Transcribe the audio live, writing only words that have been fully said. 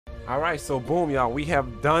Alright, so boom, y'all. We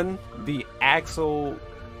have done the Axl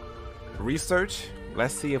research.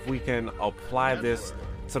 Let's see if we can apply this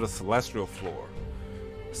to the Celestial floor.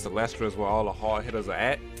 Celestial is where all the hard hitters are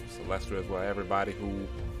at. Celestial is where everybody who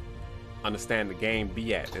understand the game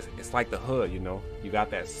be at. It's like the hood, you know. You got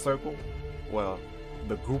that circle where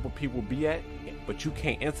the group of people be at, but you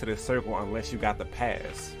can't enter this circle unless you got the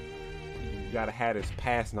pass. You gotta have this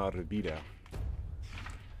pass in order to be there.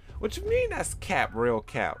 What you mean that's cap, real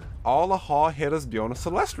cap? All the hard hitters be on the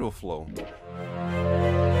Celestial floor.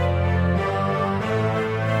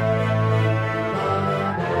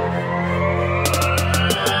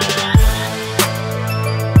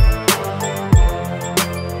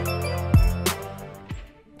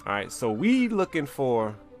 Alright, so we looking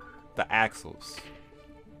for the Axls.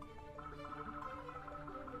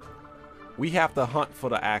 We have to hunt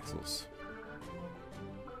for the Axls.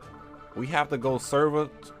 We have to go server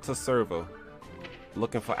to server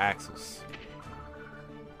looking for Axls.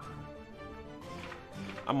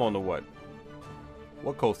 I'm on the what?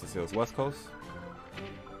 What coast this is? West Coast?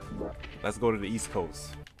 Let's go to the East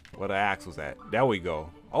Coast. Where the Axls at? There we go.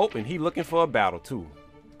 Oh, and he looking for a battle too.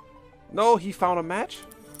 No, he found a match?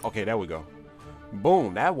 Okay, there we go.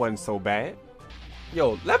 Boom, that wasn't so bad.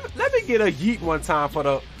 Yo, let me get a yeet one time for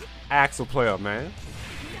the Axl player, man.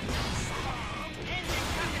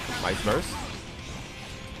 Nice burst.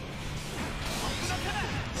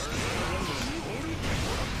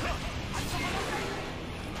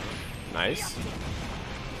 Nice.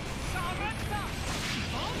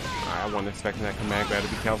 Alright, I wasn't expecting that command grab to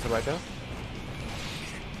be countered right there.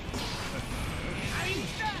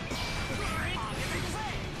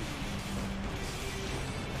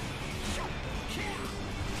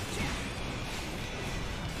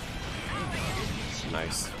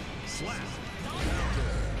 Nice.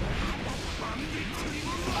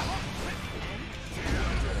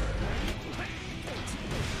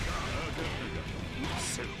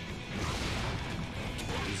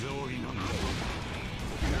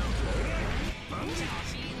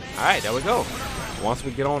 Alright, there we go. Once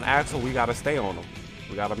we get on Axl, we gotta stay on him.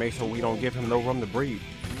 We gotta make sure we don't give him no room to breathe.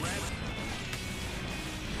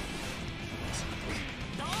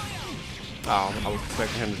 I was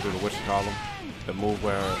expecting him to do the whatchamacallit, the move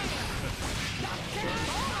where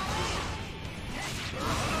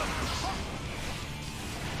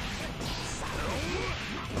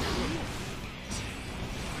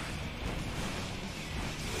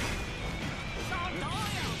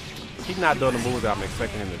he's not doing the move that I'm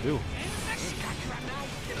expecting him to do.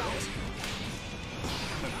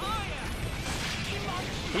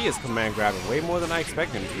 He is command grabbing way more than I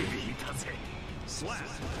expect him to.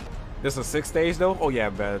 This a 6 stage though? Oh yeah,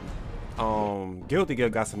 bad. Guilty Gear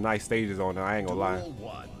got some nice stages on there, I ain't gonna lie.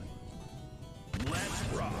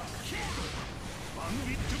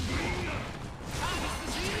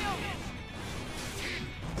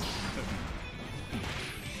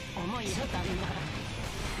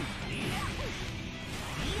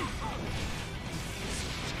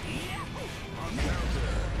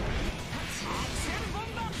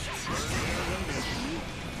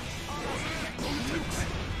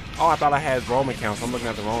 Oh, I thought I had Roman counts. I'm looking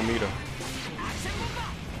at the wrong meter.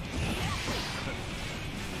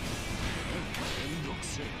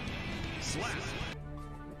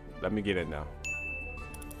 Let me get it now.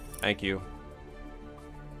 Thank you.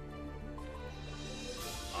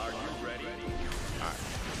 Are you ready? Alright.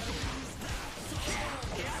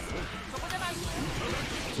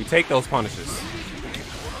 We take those punishes.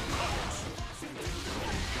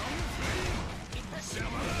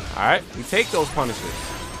 Alright, we take those punishes.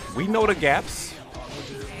 We know the gaps.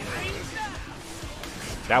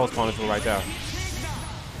 That was punishable right there.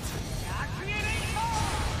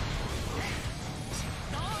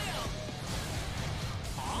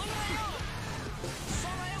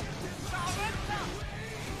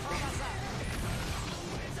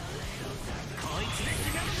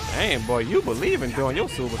 Dang, boy, you believe in doing your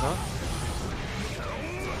supers, huh?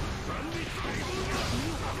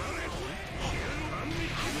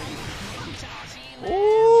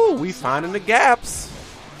 Ooh, we finding the gaps.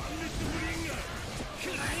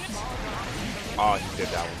 Oh, he did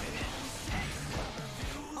that one.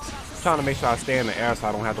 I'm trying to make sure I stay in the air so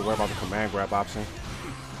I don't have to worry about the command grab option.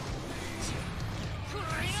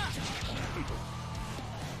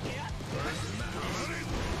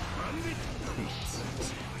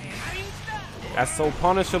 That's so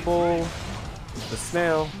punishable. The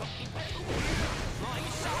snail.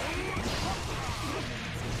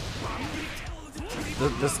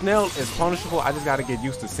 The snail is punishable. I just gotta get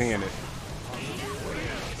used to seeing it.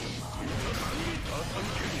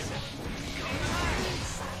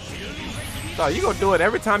 So you gonna do it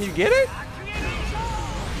every time you get it?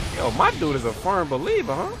 Yo, my dude is a firm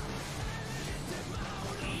believer, huh?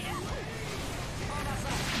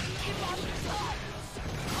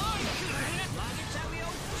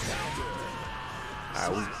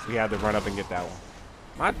 Alright, we had to run up and get that one.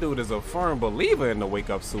 My dude is a firm believer in the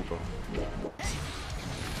wake up super.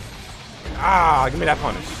 Ah, give me that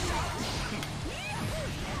punish.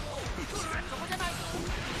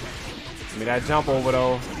 Give me that jump over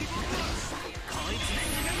though.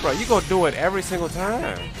 Bro, you gonna do it every single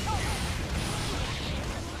time.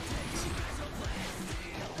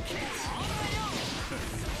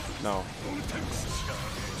 No.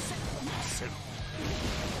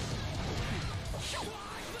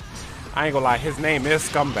 I ain't gonna lie, his name is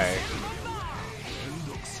Scumbag.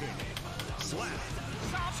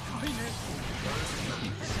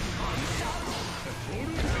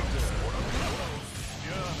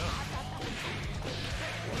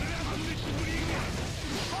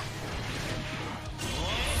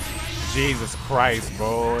 Jesus Christ,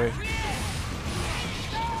 boy.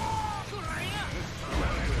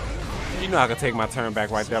 You know I can take my turn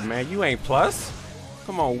back right there, man. You ain't plus.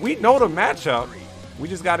 Come on, we know the matchup. We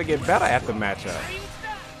just got to get better at the matchup.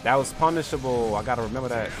 That was punishable. I got to remember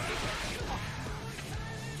that.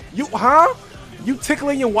 You, huh? You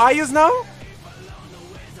tickling your wires now?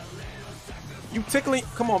 You tickling?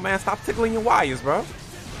 Come on, man. Stop tickling your wires, bro.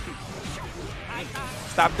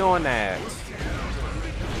 Stop doing that.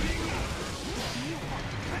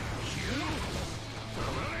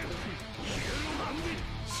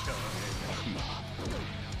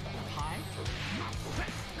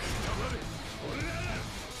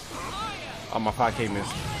 Oh, my 5K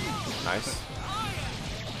missed. Nice.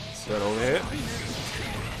 Good overhead.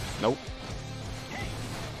 Nope.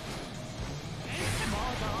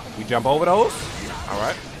 We jump over those. All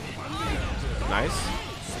right. Nice.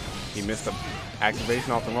 He missed the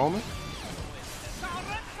activation off the Roman.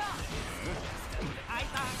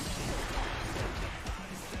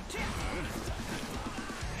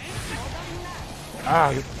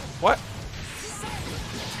 Ah, what?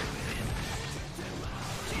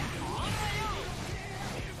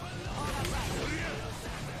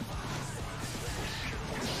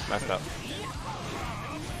 Messed up.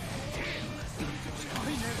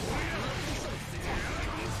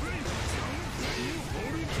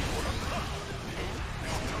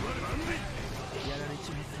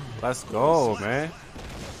 Let's go, man.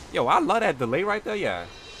 Yo, I love that delay right there. Yeah.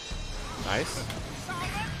 Nice.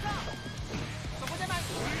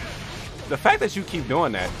 The fact that you keep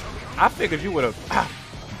doing that, I figured you would have. Ah.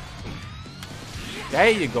 There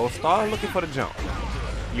you go. Start looking for the jump.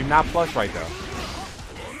 You're not flush right there.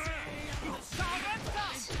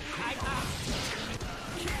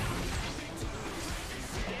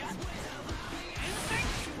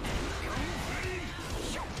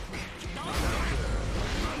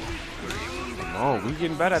 Oh, we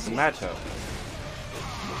getting better at the matchup.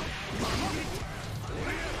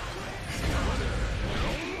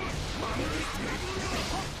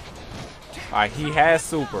 Alright, he has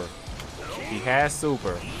super. He has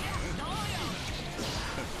super.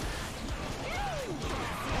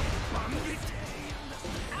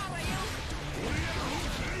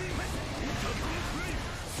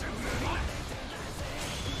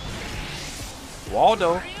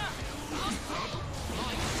 Waldo.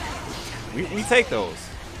 We take those.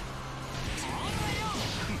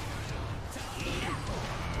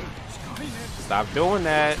 Stop doing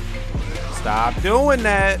that. Stop doing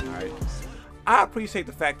that. All right. I appreciate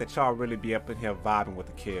the fact that y'all really be up in here vibing with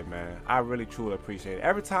the kid, man. I really truly appreciate it.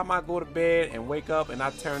 Every time I go to bed and wake up and I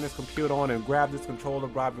turn this computer on and grab this controller,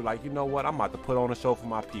 bro, I be like, you know what? I'm about to put on a show for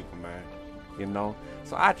my people, man. You know?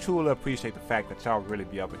 So I truly appreciate the fact that y'all really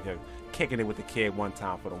be up in here kicking it with the kid one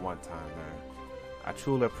time for the one time, man. I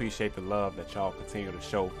truly appreciate the love that y'all continue to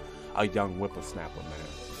show a young whippersnapper,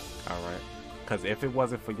 man. Alright? Because if it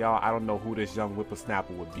wasn't for y'all, I don't know who this young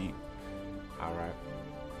whippersnapper would be. Alright?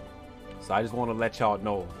 So I just want to let y'all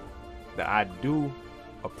know that I do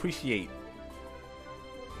appreciate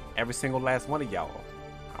every single last one of y'all.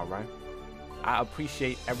 Alright? I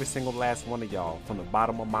appreciate every single last one of y'all from the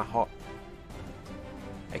bottom of my heart.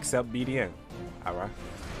 Except BDN. Alright?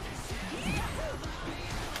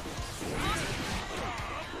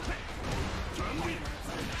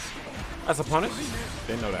 That's a punish?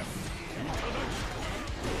 Didn't know that.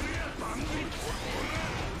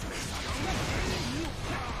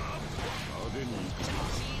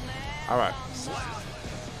 Alright.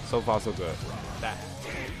 So far, so good. That.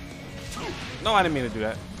 No, I didn't mean to do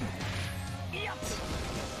that.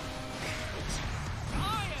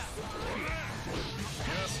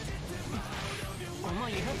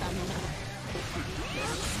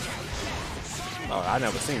 Oh, I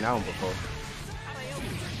never seen that one before.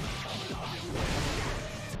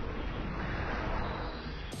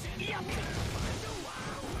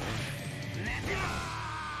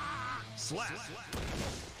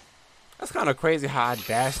 That's kind of crazy how I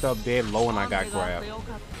dashed up dead low and I got grabbed.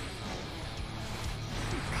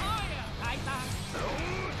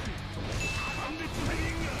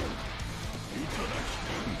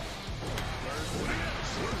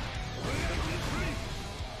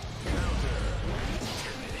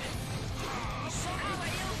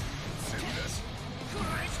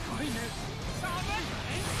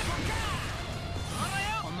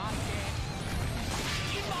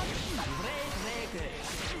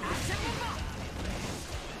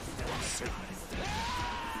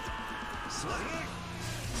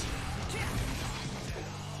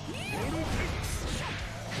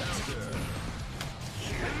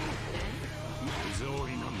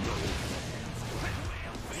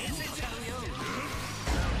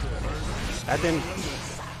 That didn't.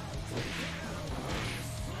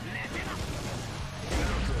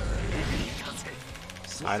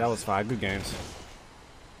 Alright, that was 5 good games.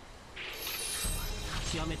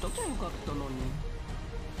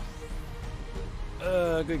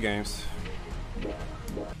 Good games. You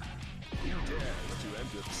dare to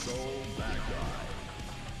enter Soul Badguy.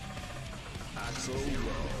 Axl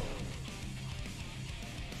Low.